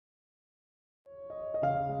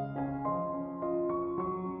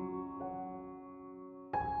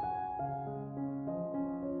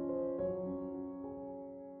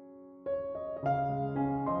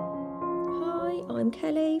I'm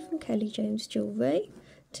Kelly from Jewellery.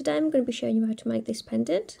 Today I'm going to be showing you how to make this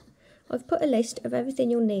pendant. I've put a list of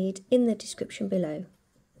everything you'll need in the description below.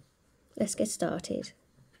 Let's get started.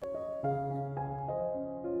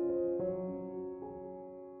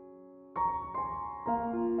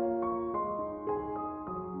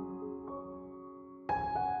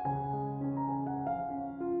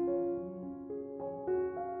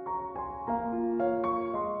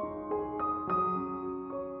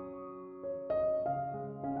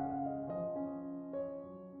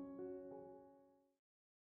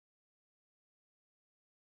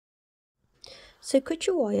 So cut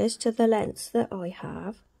your wires to the lengths that I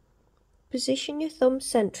have. Position your thumb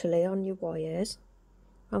centrally on your wires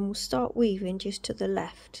and we'll start weaving just to the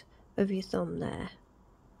left of your thumb there.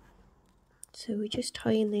 So we're just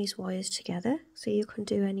tying these wires together so you can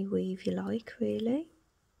do any weave you like really.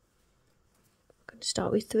 I'm going to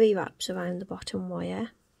start with 3 wraps around the bottom wire.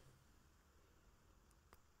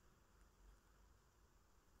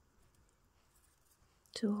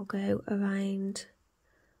 So I'll go around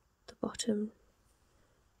the bottom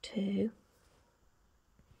 2,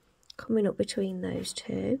 coming up between those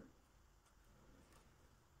 2,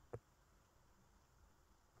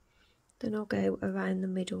 then I'll go around the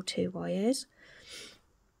middle 2 wires,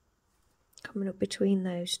 coming up between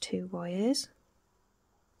those 2 wires,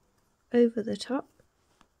 over the top,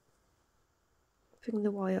 bring the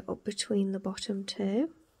wire up between the bottom 2,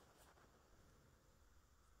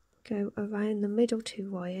 go around the middle 2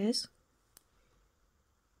 wires,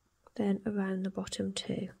 then around the bottom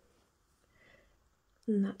 2,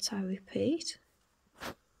 and that's how I repeat.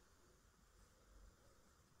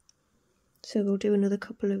 So we'll do another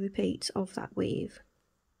couple of repeats of that weave.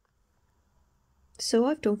 So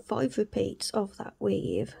I've done 5 repeats of that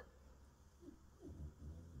weave,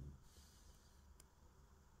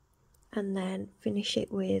 and then finish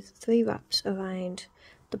it with 3 wraps around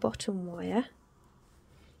the bottom wire.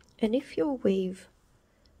 And if your weave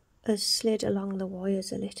has slid along the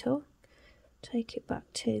wires a little, take it back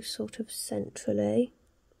to sort of centrally,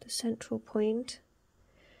 the central point,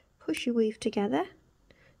 push your weave together,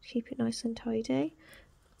 keep it nice and tidy,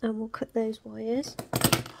 and we'll cut those wires.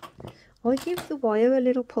 I give the wire a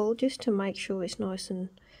little pull just to make sure it's nice and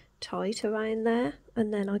tight around there,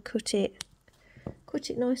 and then I cut it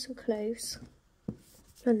nice and close,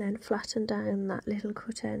 and then flatten down that little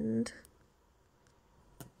cut end.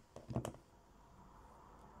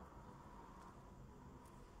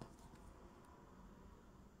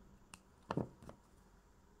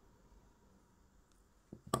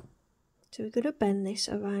 So we're going to bend this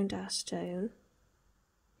around our stone.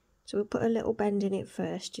 So we'll put a little bend in it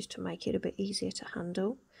first just to make it a bit easier to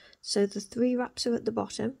handle. So the 3 wraps are at the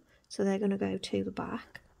bottom, so they're going to go to the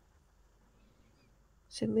back.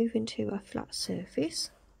 So move into a flat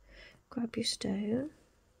surface, grab your stone,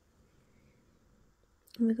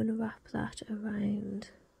 and we're going to wrap that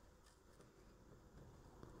around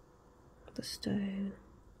the stone.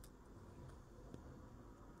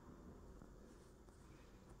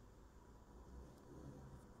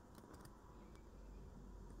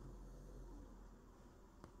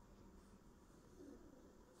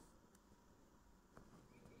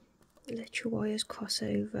 Let your wires cross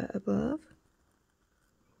over above.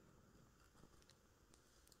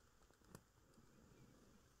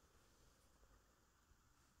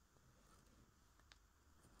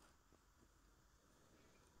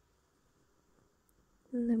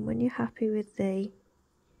 And then when you're happy with that,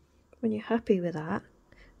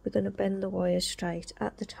 we're going to bend the wires straight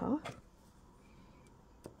at the top.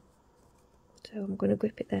 So I'm going to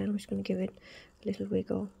grip it there, I'm just going to give it a little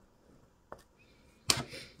wiggle.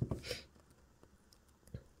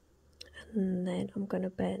 And then I'm going to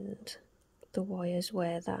bend the wires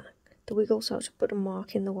where the wiggle, so to put a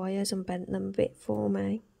mark in the wires and bend them a bit for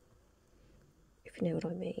me, if you know what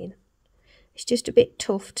I mean. It's just a bit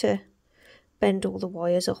tough to bend all the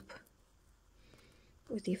wires up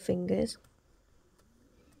with your fingers.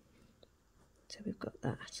 So we've got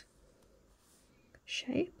that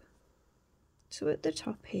shape. So at the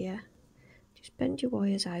top here, just bend your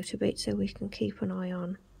wires out a bit so we can keep an eye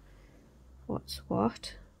on what's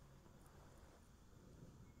what.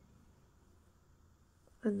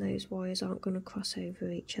 And those wires aren't going to cross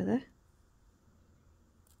over each other.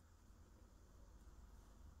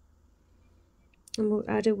 And we'll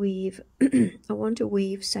add a weave. I want to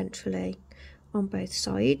weave centrally on both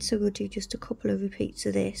sides, so we'll do just a couple of repeats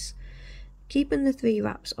of this, keeping the 3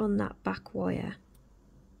 wraps on that back wire.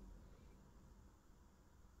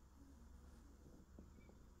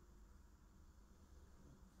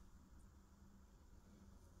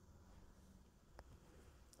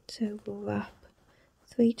 So we'll wrap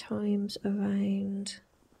 3 times around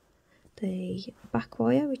the back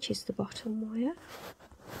wire, which is the bottom wire,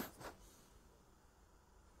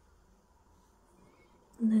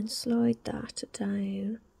 and then slide that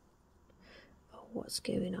down. Oh, what's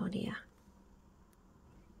going on here?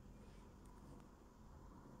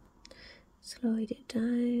 Slide it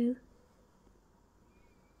down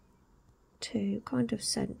to kind of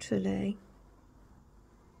centrally,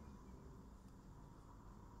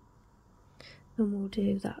 and we'll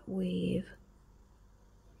do that weave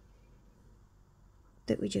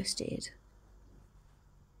that we just did.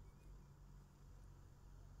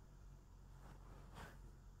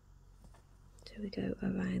 So we go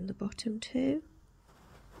around the bottom 2,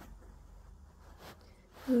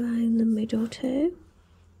 around the middle 2,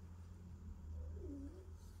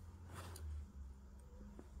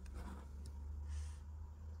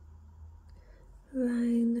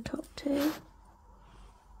 around the top 2,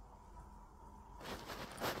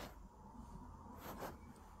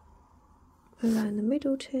 around the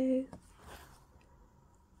middle 2,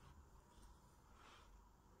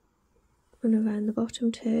 and around the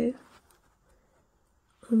bottom 2,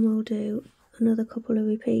 and we'll do another couple of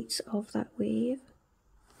repeats of that weave.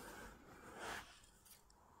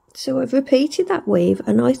 So I've repeated that weave,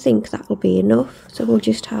 and I think that will be enough, so we'll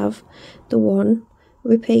just have the 1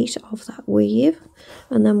 repeat of that weave,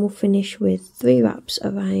 and then we'll finish with 3 wraps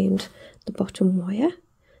around the bottom wire,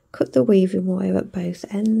 cut the weaving wire at both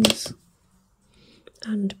ends,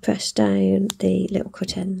 and press down the little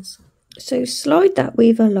cut ends. So slide that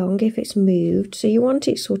weave along if it's moved, so you want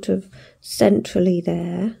it sort of centrally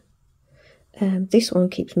there. This one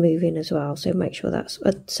keeps moving as well, so make sure that's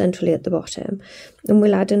centrally at the bottom, and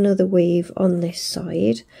we'll add another weave on this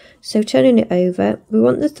side. So turning it over, we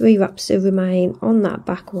want the 3 wraps to remain on that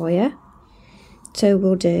back wire, so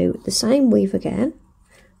we'll do the same weave again.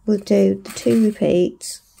 We'll do the 2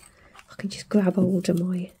 repeats. I can just grab hold of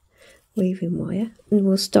my weaving wire, and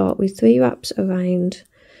we'll start with 3 wraps around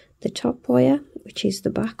the top wire, which is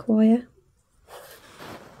the back wire,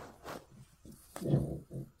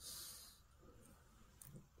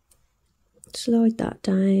 slide that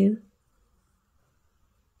down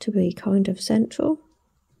to be kind of central,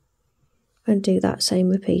 and do that same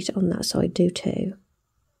repeat on that side, do 2.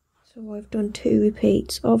 So I've done 2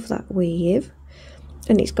 repeats of that weave,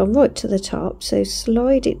 and it's gone right to the top, so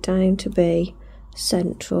slide it down to be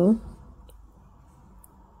central,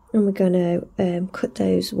 and we're going to cut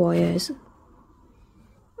those wires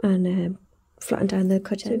and flatten down the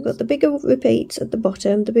cut ends. So we've got the bigger repeats at the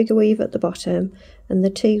bottom, the bigger weave at the bottom, and the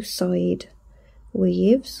 2 side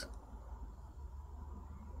weaves.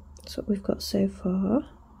 That's what we've got so far.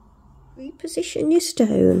 Reposition your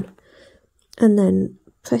stone and then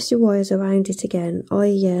press your wires around it again.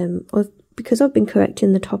 Because I've been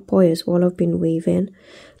correcting the top wires while I've been weaving,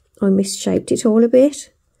 I misshaped it all a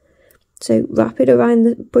bit. So wrap it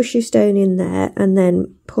around, push your stone in there, and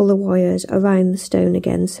then pull the wires around the stone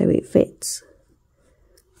again so it fits.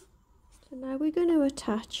 So now we're going to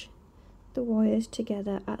attach the wires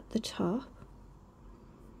together at the top.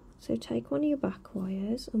 So take one of your back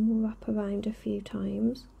wires and we'll wrap around a few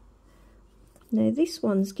times. Now this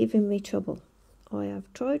one's giving me trouble. I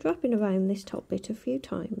have tried wrapping around this top bit a few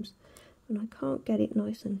times and I can't get it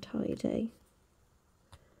nice and tidy.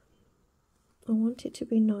 I want it to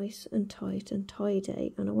be nice and tight and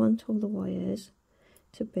tidy, and I want all the wires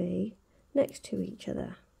to be next to each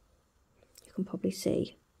other. You can probably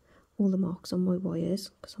see all the marks on my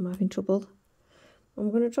wires because I'm having trouble.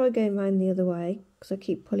 I'm going to try going around the other way because I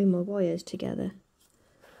keep pulling my wires together.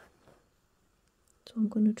 So I'm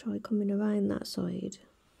going to try coming around that side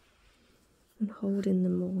and holding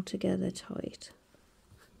them all together tight.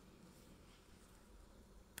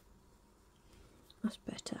 That's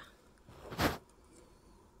better.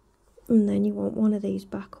 And then you want one of these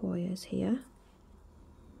back wires here.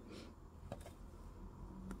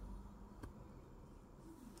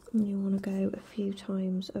 And you want to go a few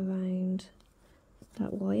times around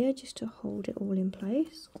that wire just to hold it all in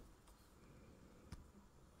place.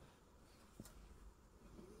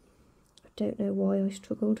 I don't know why I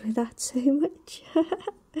struggled with that so much. One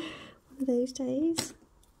of those days.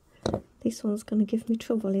 This one's going to give me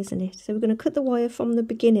trouble, isn't it? So we're going to cut the wire from the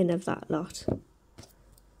beginning of that lot.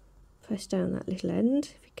 Press down that little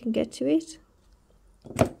end if you can get to it.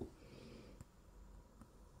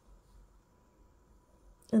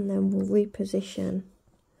 And then we'll reposition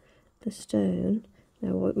the stone.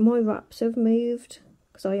 Now my wraps have moved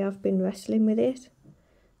because I have been wrestling with it.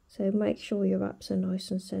 So make sure your wraps are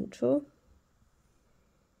nice and central.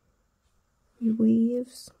 Your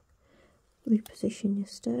weaves. Reposition your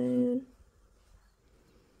stone.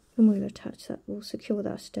 and we'll attach that, we'll secure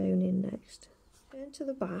that stone in next. Turn to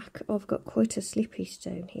the back, I've got quite a slippy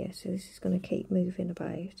stone here, so this is going to keep moving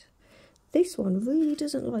about. This one really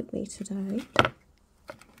doesn't like me today.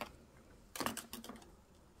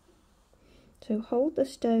 So hold the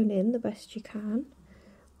stone in the best you can.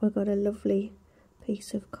 I've got a lovely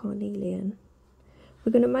piece of carnelian.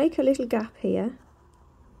 We're going to make a little gap here,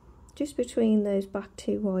 just between those back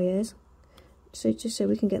two wires, so just so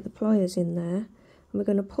we can get the pliers in there. And we're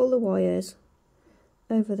going to pull the wires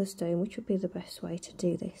over the stone, which would be the best way to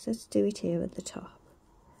do this. Let's do it here at the top.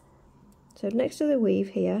 So next to the weave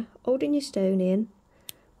here, holding your stone in,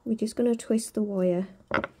 we're just going to twist the wire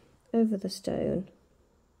over the stone.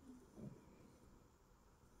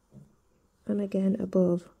 And again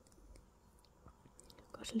above.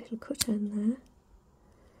 Got a little cut end there.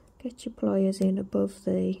 Get your pliers in above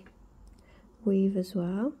the weave as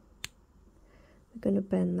well. We're going to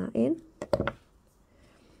bend that in.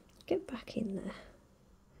 Get back in there.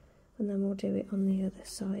 And then we'll do it on the other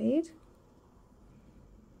side.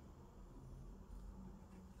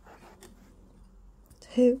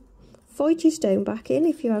 So fight your stone back in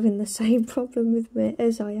if you're having the same problem with me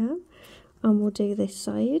as I am. And we'll do this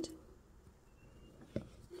side.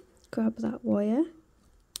 Grab that wire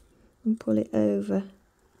and pull it over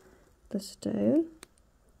the stone.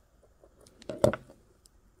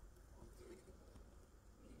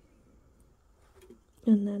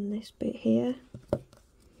 And then this bit here,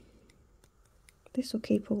 this will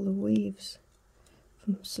keep all the weaves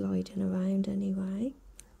from sliding around anyway.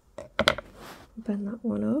 Bend that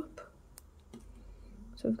one up.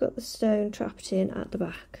 So we've got the stone trapped in at the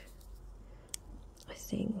back, I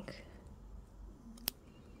think.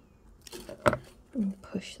 And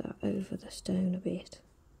push that over the stone a bit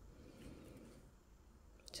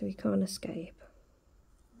so we can't escape.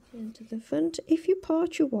 Into the front. If you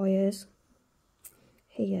part your wires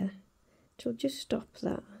here, it'll just stop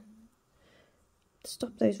that.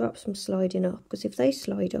 Stop those wraps from sliding up, because if they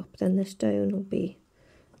slide up then the stone will be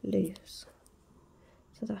loose.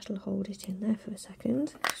 So that'll hold it in there for a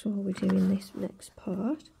second. That's while we're doing this next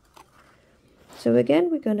part. So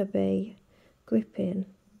again we're going to be gripping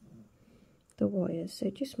the wires,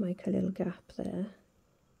 so just make a little gap there.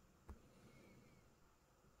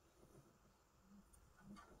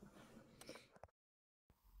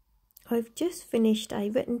 I've just finished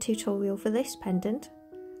a written tutorial for this pendant.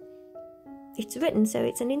 It's written, so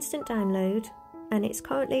it's an instant download, and it's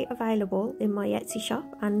currently available in my Etsy shop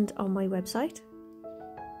and on my website.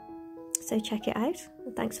 So check it out,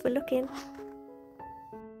 and thanks for looking.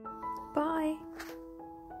 Bye!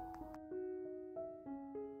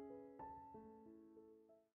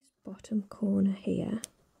 Bottom corner here,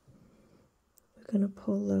 we're going to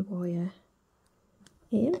pull the wire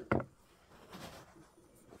in,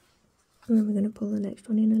 and then we're going to pull the next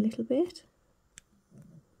one in a little bit.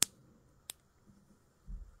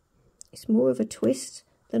 It's more of a twist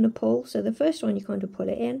than a pull, so the first one you kind of pull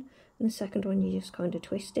it in, and the second one you just kind of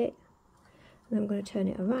twist it. And I'm going to turn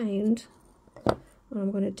it around, and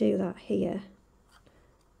I'm going to do that here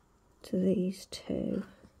to these two.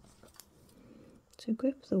 So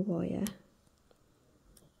grip the wire,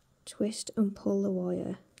 twist and pull the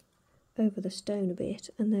wire over the stone a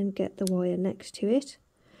bit, and then get the wire next to it,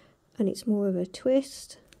 and it's more of a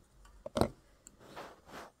twist.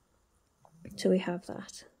 So we have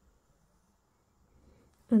that.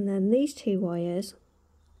 And then these two wires,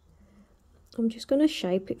 I'm just going to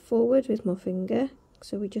shape it forward with my finger,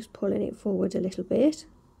 so we're just pulling it forward a little bit.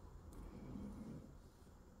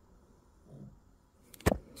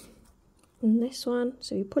 And this one,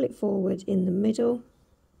 so you pull it forward in the middle,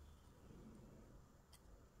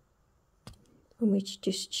 and we're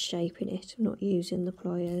just shaping it, not using the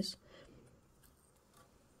pliers.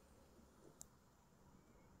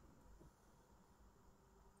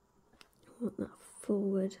 I want that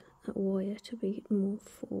forward, that wire to be more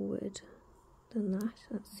forward than that.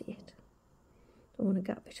 That's it. I want a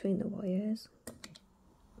gap between the wires.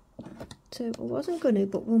 So I wasn't going to,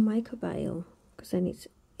 but we'll make a bail, because then it's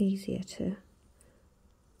easier to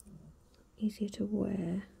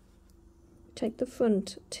wear. Take the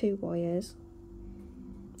front two wires,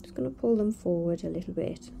 just going to pull them forward a little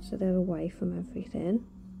bit so they're away from everything.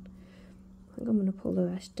 I think I'm going to pull the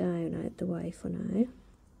rest down out the way for now.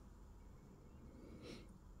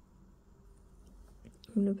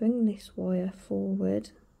 I'm going to bring this wire forward,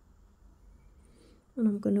 and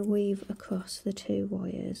I'm going to weave across the two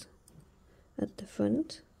wires at the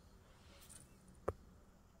front.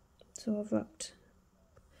 So I've wrapped,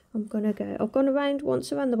 I've gone around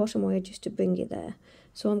once around the bottom wire just to bring it there.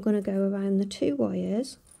 So I'm going to go around the two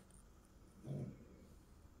wires,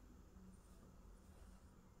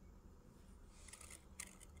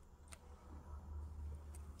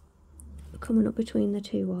 coming up between the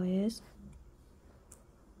two wires,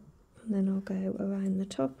 and then I'll go around the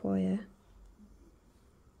top wire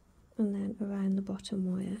and then around the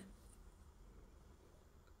bottom wire,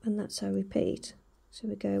 and that's our repeat. So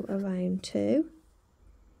we go around 2,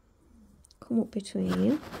 come up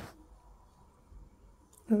between,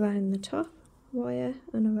 around the top wire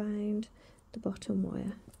and around the bottom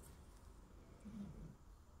wire,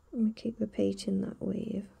 and we keep repeating that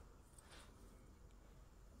weave.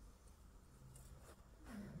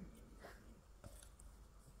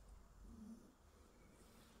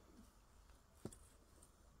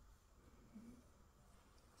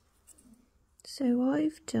 So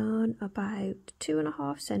I've done about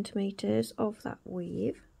 2.5 centimetres of that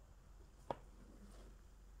weave.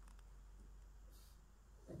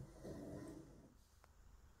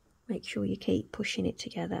 Make sure you keep pushing it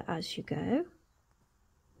together as you go.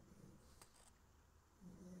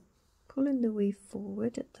 Pulling the weave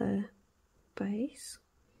forward at the base.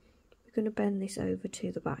 We're going to bend this over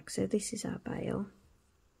to the back, so this is our bail.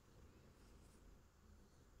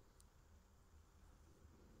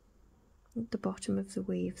 At the bottom of the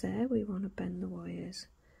weave there, we want to bend the wires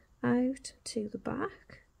out to the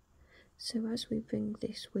back. So as we bring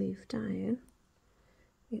this weave down,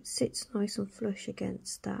 it sits nice and flush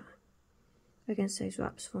against that, against those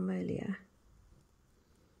wraps from earlier.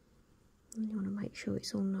 And you want to make sure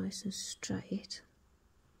it's all nice and straight.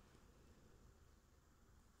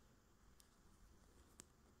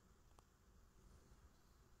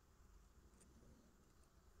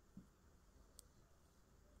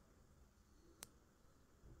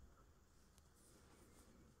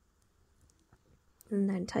 And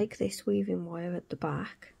then take this weaving wire at the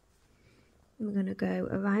back, and we're going to go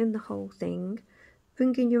around the whole thing,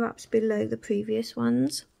 bringing your wraps below the previous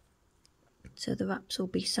ones, so the wraps will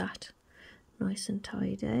be sat nice and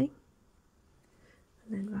tidy, and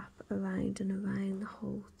then wrap around and around the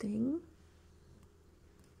whole thing.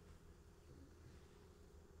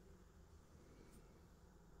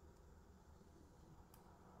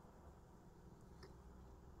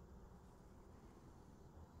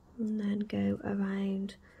 And then go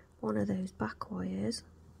around one of those back wires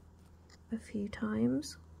a few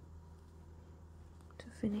times to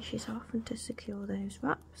finish it off and to secure those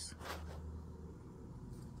wraps.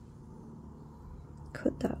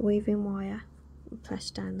 Cut that weaving wire and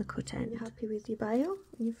press down the cut end. You're happy with your bail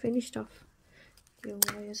and you've finished off your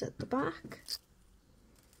wires at the back.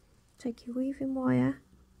 Take your weaving wire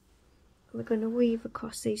and we're going to weave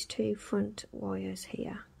across these 2 front wires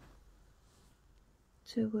here.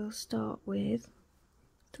 So we'll start with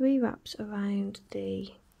 3 wraps around the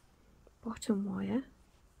bottom wire.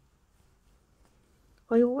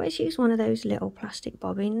 I always use one of those little plastic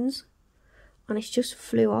bobbins, and it's just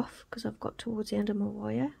flew off because I've got towards the end of my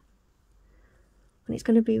wire, and it's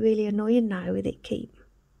going to be really annoying now with it the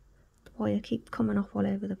wire keep coming off all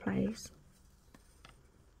over the place.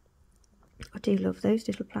 I do love those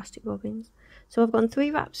little plastic bobbins. So I've gone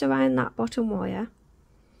 3 wraps around that bottom wire.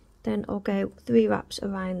 Then I'll go 3 wraps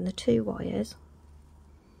around the 2 wires,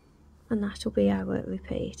 and that'll be our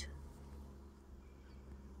repeat.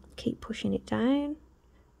 Keep pushing it down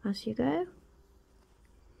as you go.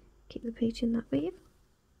 Keep repeating that weave.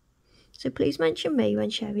 So please mention me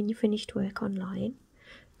when sharing your finished work online.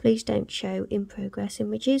 Please don't show in progress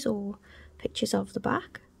images or pictures of the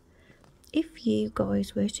back. If you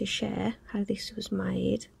guys were to share how this was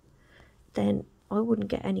made, then I wouldn't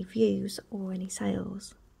get any views or any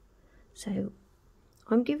sales. So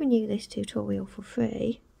I'm giving you this tutorial for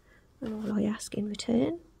free, and all I ask in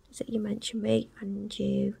return is that you mention me and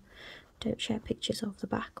you don't share pictures of the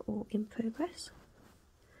back or in progress.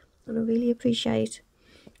 And I really appreciate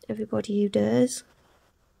everybody who does.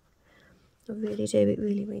 I really do, it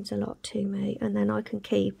really means a lot to me, and then I can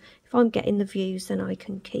keep, if I'm getting the views, then I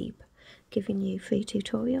can keep giving you free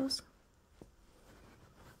tutorials.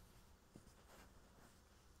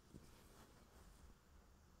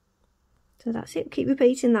 So that's it, keep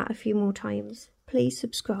repeating that a few more times. Please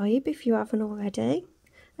subscribe if you haven't already,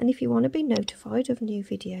 and if you want to be notified of new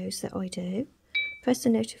videos that I do, press the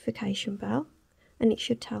notification bell and it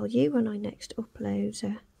should tell you when I next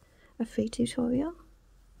upload a free tutorial.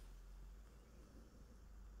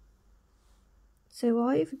 So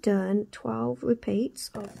I've done 12 repeats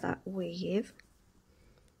of that weave.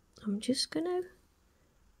 I'm just going to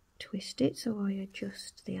twist it so I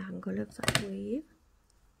adjust the angle of that weave.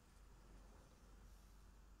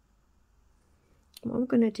 What I'm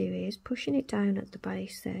going to do is pushing it down at the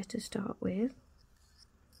base there to start with.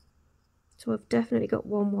 So I've definitely got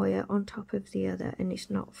one wire on top of the other and it's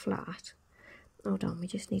not flat. Hold on, we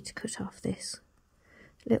just need to cut off this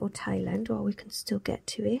little tail end while we can still get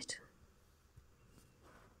to it.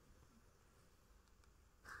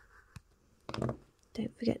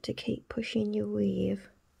 Don't forget to keep pushing your weave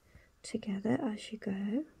together as you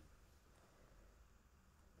go.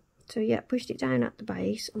 So yeah, pushed it down at the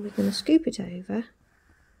base, and we're going to scoop it over.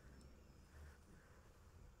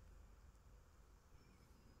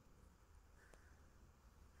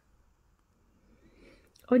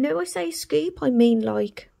 I know I say scoop, I mean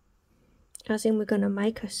like, as in we're going to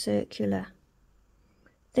make a circular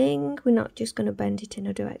thing. We're not just going to bend it in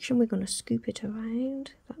a direction, we're going to scoop it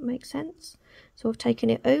around, if that makes sense. So I've taken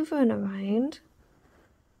it over and around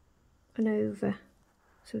and over.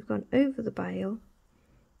 So we've gone over the bail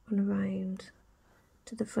and around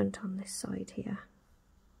to the front on this side here.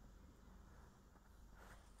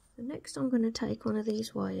 So next I'm going to take one of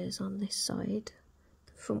these wires on this side,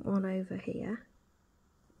 the front one over here,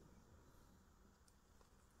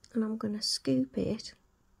 and I'm going to scoop it,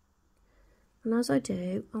 and as I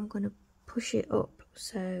do I'm going to push it up,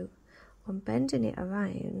 so I'm bending it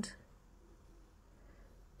around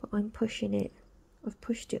but I'm pushing it, I've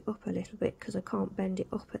pushed it up a little bit because I can't bend it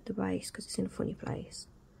up at the base because it's in a funny place,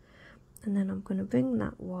 and then I'm going to bring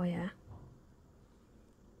that wire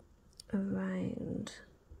around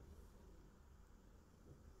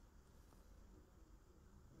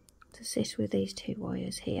to sit with these two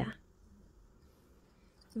wires here.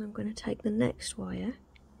 And I'm going to take the next wire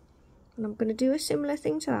and I'm going to do a similar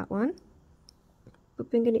thing to that one, but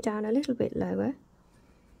bringing it down a little bit lower,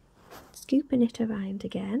 scooping it around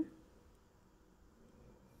again.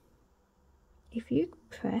 If you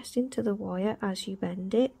press into the wire as you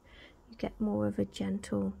bend it, you get more of a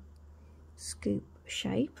gentle scoop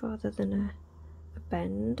shape rather than a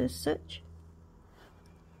bend as such.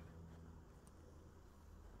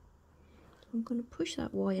 I'm going to push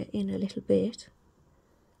that wire in a little bit,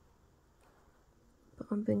 but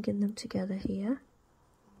I'm bringing them together here.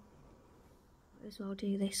 As well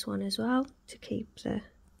do this one as well to keep the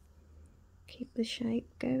shape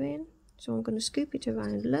going. So I'm going to scoop it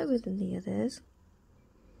around lower than the others,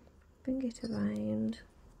 bring it around.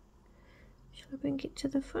 Shall I bring it to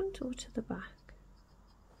the front or to the back?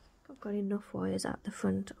 I've got enough wires at the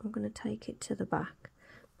front, I'm going to take it to the back,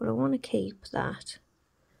 but I want to keep that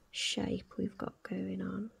shape we've got going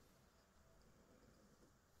on.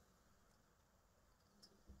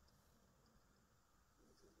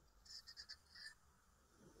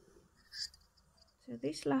 So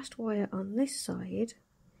this last wire on this side,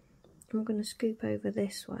 I'm going to scoop over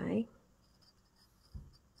this way.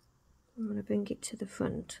 I'm going to bring it to the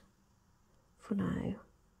front for now.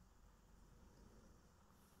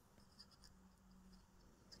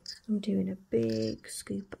 I'm doing a big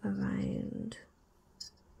scoop around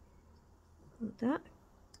like that.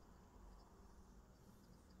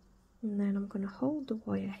 And then I'm going to hold the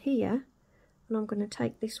wire here and I'm going to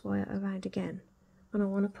take this wire around again. And I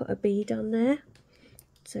want to put a bead on there.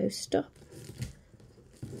 So stop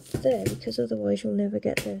there, because otherwise you'll never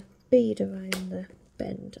get the bead around the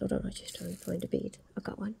bend. Hold on, I just trying to find a bead. I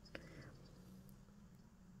got one.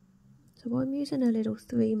 So I'm using a little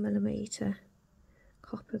 3mm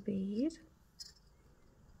copper bead.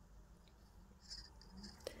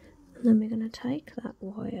 And then we're going to take that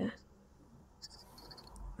wire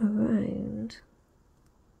around.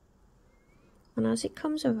 And as it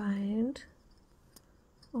comes around,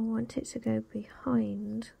 I want it to go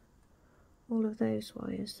behind all of those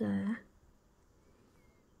wires there.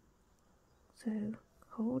 So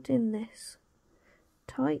holding this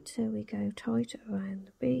tight so we go tight around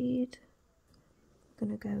the bead. I'm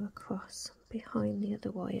going to go across behind the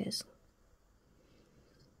other wires.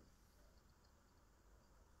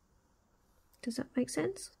 Does that make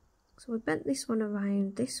sense? So I bent this one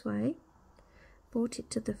around this way, brought it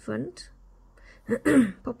to the front,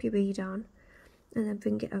 pop your bead on, and then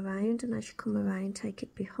bring it around, and as you come around take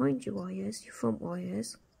it behind your wires, your front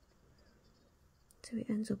wires, so it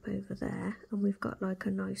ends up over there, and we've got like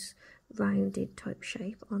a nice rounded type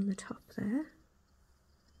shape on the top there.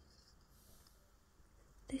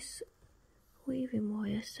 This weaving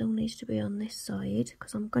wire still needs to be on this side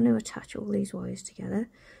because I'm going to attach all these wires together.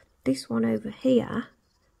 This one over here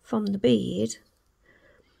from the bead,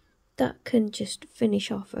 that can just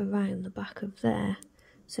finish off around the back of there.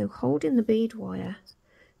 So holding the bead wire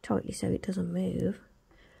tightly so it doesn't move,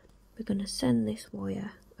 we're going to send this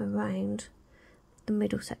wire around the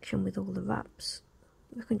middle section with all the wraps.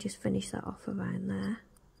 We can just finish that off around there.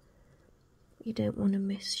 You don't want to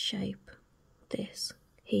misshape this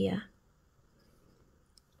here.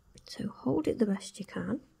 So hold it the best you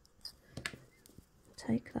can.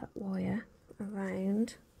 Take that wire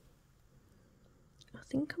around. I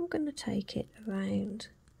think I'm going to take it around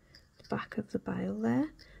the back of the bail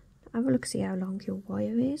there. Have a look, see how long your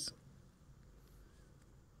wire is.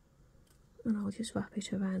 and I'll just wrap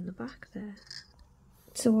it around the back there.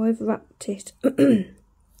 So I've wrapped it,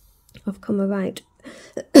 I've come around,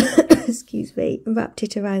 excuse me, wrapped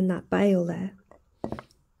it around that bail there.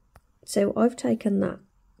 So I've taken that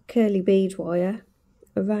curly bead wire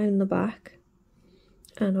around the back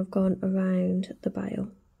and I've gone around the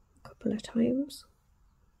bail a couple of times.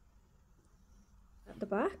 At the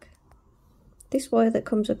back, this wire that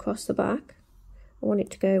comes across the back, I want it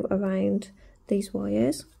to go around these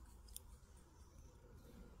wires.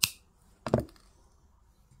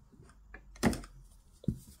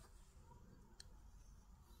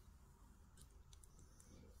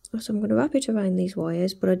 So I'm going to wrap it around these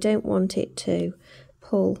wires, but I don't want it to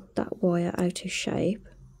pull that wire out of shape.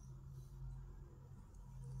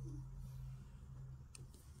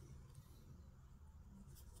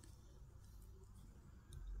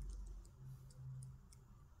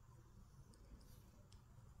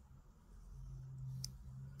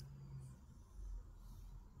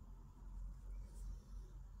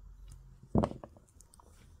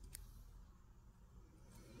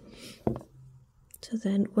 So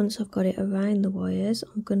then once I've got it around the wires,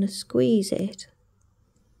 I'm going to squeeze it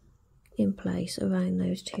in place around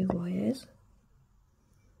those two wires.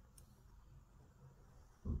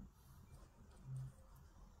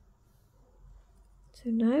 So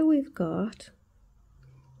now we've got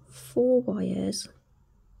 4 wires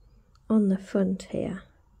on the front here.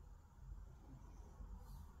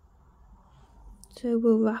 So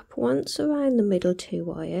we'll wrap once around the middle 2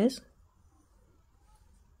 wires.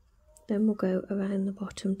 Then we'll go around the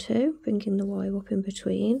bottom 2, bringing the wire up in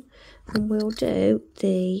between, and we'll do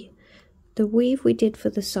the weave we did for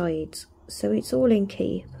the sides, so it's all in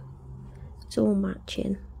keep, it's all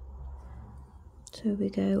matching. So we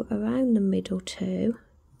go around the middle 2.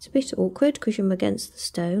 It's a bit awkward because I'm against the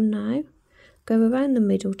stone now. Go around the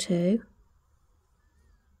middle 2,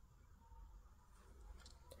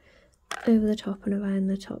 over the top and around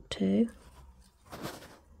the top 2.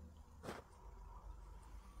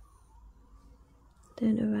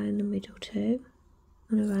 Then around the middle 2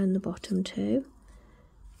 and around the bottom 2,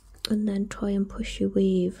 and then try and push your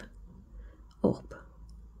weave up.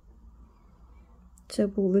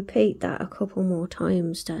 So we'll repeat that a couple more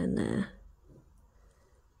times down there.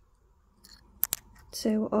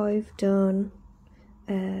 So I've done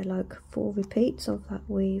like 4 repeats of that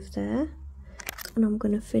weave there, and I'm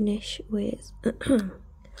going to finish with a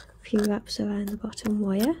few wraps around the bottom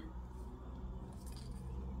wire.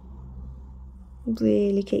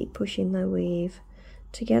 Really keep pushing the weave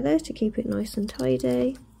together to keep it nice and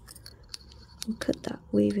tidy, and cut that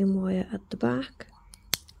weaving wire at the back.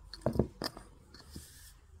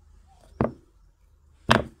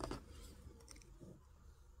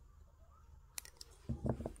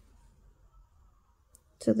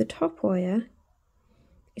 So the top wire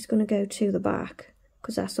is going to go to the back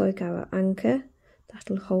because that's like our anchor,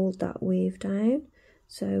 that'll hold that weave down.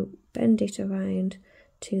 So bend it around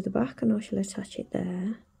to the back and I shall attach it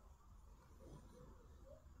there.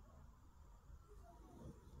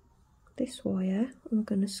 This wire I'm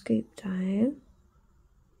going to scoop down,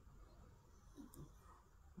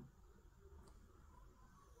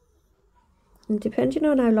 and depending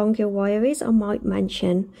on how long your wire is, I might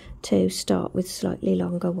mention to start with slightly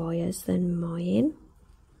longer wires than mine,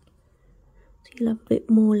 so you'll have a bit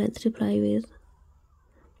more length to play with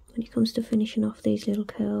when it comes to finishing off these little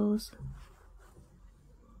curls.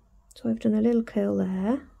 So I've done a little curl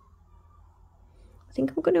there. I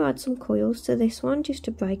think I'm going to add some coils to this one just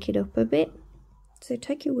to break it up a bit. So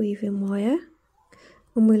take your weaving wire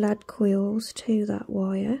and we'll add coils to that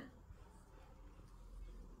wire.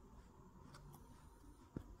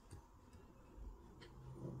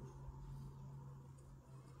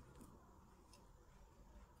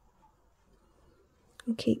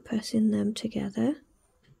 And keep pressing them together.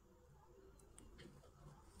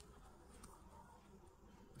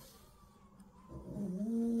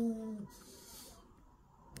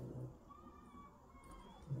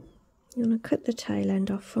 You want to cut the tail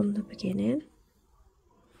end off from the beginning.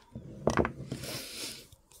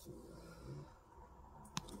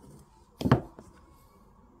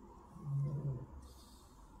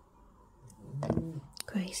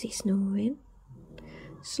 Crazy snoring.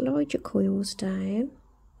 Slide your coils down.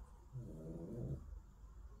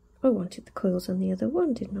 I wanted the coils on the other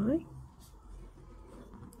one, didn't I?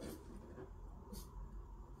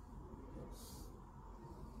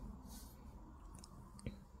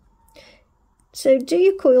 So do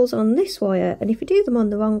your coils on this wire, and if you do them on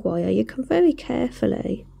the wrong wire, you can very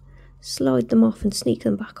carefully slide them off and sneak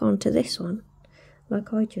them back onto this one,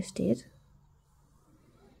 like I just did.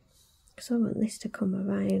 Because I want this to come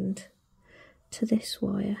around to this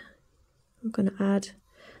wire I'm going to add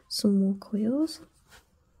some more coils.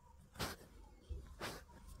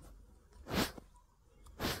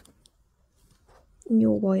 And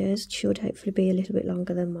your wires should hopefully be a little bit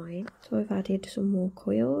longer than mine. So I've added some more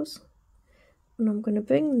coils, and I'm going to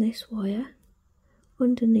bring this wire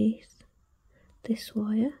underneath this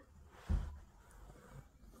wire.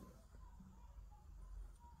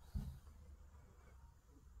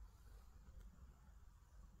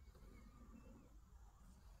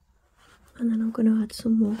 And then I'm going to add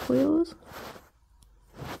some more coils.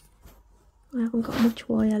 I haven't got much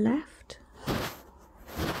wire left.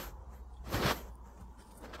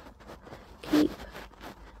 Keep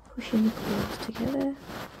pushing the coils together,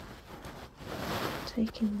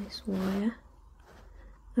 taking this wire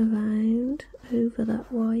around over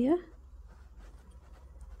that wire.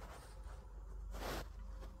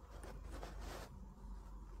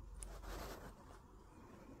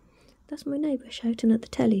 That's my neighbour shouting at the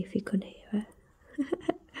telly if you couldn't hear her.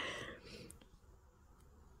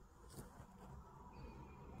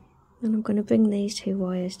 And I'm going to bring these two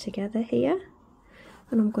wires together here,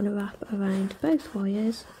 and I'm going to wrap around both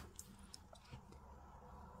wires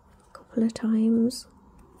a couple of times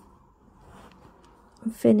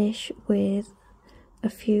and finish with a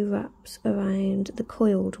few wraps around the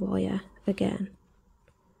coiled wire again.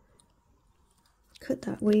 Cut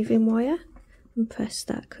that weaving wire and press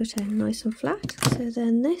that cut end nice and flat. So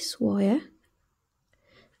then this wire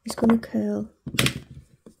is going to curl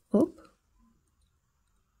up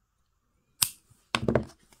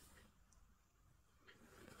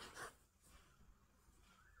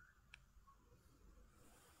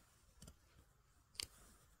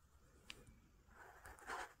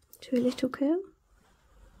to a little curl,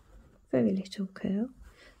 very little curl,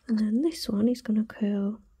 and then this one is going to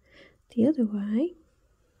curl the other way.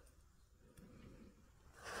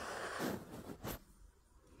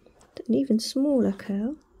 An even smaller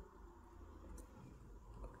curl,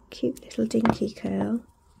 cute little dinky curl.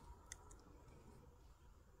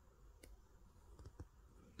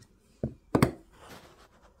 And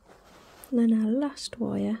then our last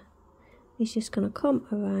wire is just going to come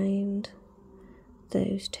around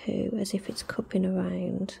those two as if it's cupping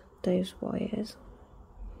around those wires.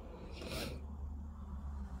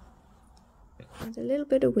 With a little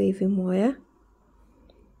bit of weaving wire,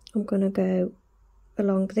 I'm going to go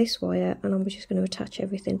along this wire and I'm just going to attach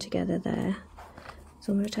everything together there.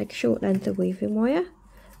 So I'm going to take a short length of weaving wire,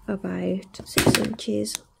 about 6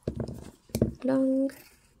 inches long.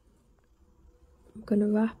 I'm going to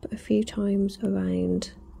wrap a few times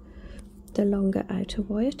around the longer outer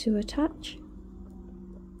wire to attach.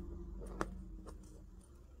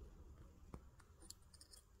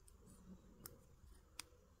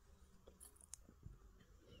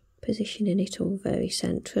 Positioning it all very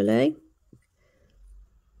centrally.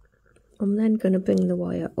 I'm then going to bring the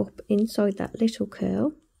wire up inside that little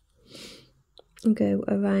curl and go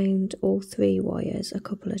around all 3 wires a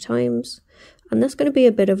couple of times, and that's going to be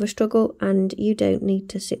a bit of a struggle, and you don't need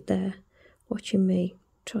to sit there watching me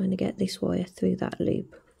trying to get this wire through that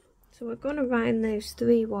loop. So we're going to round those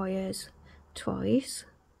 3 wires twice,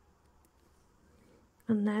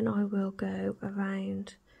 and then I will go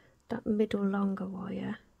around that middle longer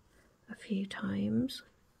wire a few times.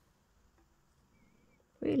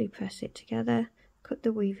 Really press it together, cut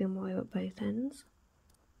the weaving wire at both ends,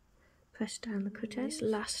 press down the cut end. This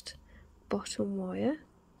last bottom wire,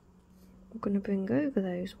 I'm going to bring over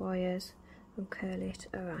those wires and curl it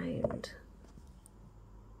around.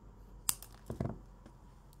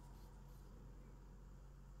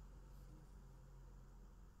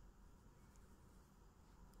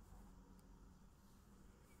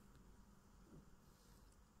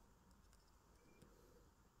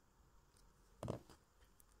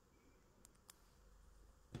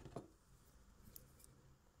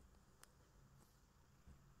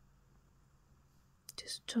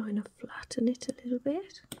 Just trying to flatten it a little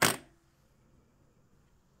bit.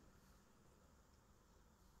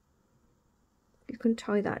 You can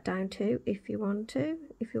tie that down too if you want to.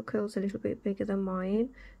 If your curl's a little bit bigger than mine,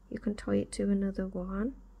 you can tie it to another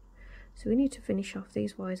one. So we need to finish off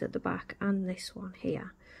these wires at the back and this one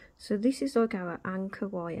here. So this is like our anchor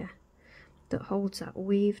wire that holds that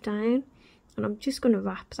weave down, and I'm just going to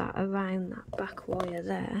wrap that around that back wire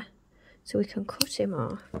there so we can cut him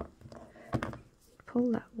off.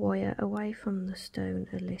 Pull that wire away from the stone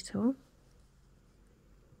a little,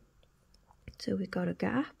 so we've got a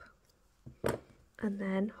gap, and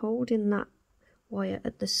then holding that wire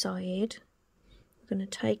at the side, we're going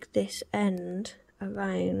to take this end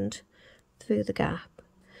around through the gap.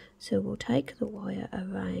 So we'll take the wire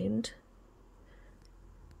around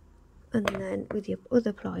and then with your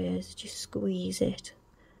other pliers just squeeze it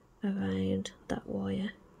around that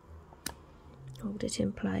wire. Hold it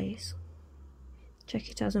in place. Check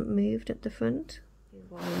it hasn't moved at the front.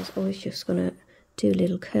 I was just going to do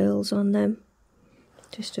little curls on them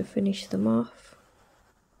just to finish them off.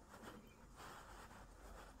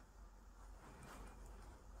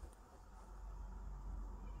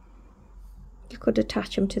 You could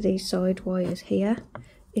attach them to these side wires here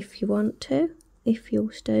if you want to. If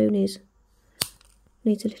your stone needs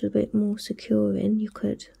a little bit more securing, you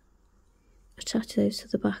could attach those to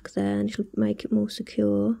the back there and it'll make it more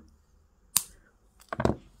secure.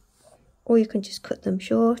 Or you can just cut them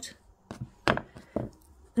short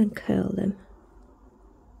and curl them.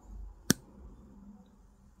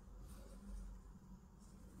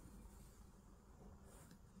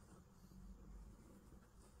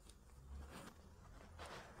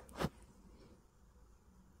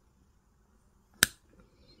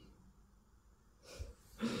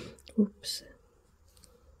 Oops.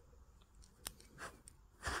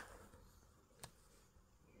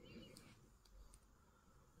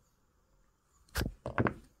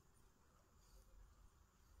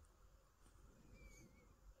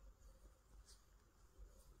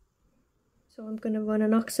 So I'm going to run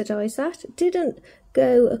and oxidise that. It didn't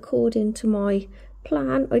go according to my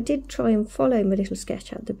plan. I did try and follow my little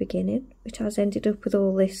sketch at the beginning, which has ended up with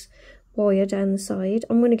all this wire down the side.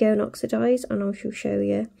 I'm going to go and oxidise and I shall show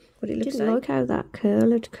you what it looks like. I didn't like how that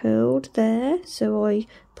curl had curled there, so I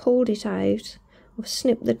pulled it out. I've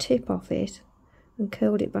snipped the tip off it and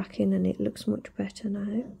curled it back in and it looks much better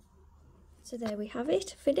now. So there we have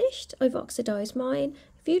it, finished. I've oxidised mine.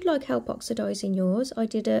 If you'd like help oxidising yours, I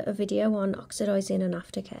did a video on oxidising and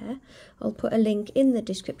aftercare. I'll put a link in the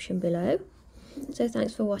description below. So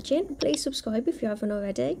thanks for watching. Please subscribe if you haven't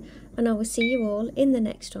already, and I will see you all in the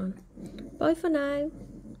next one. Bye for now.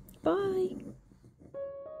 Bye.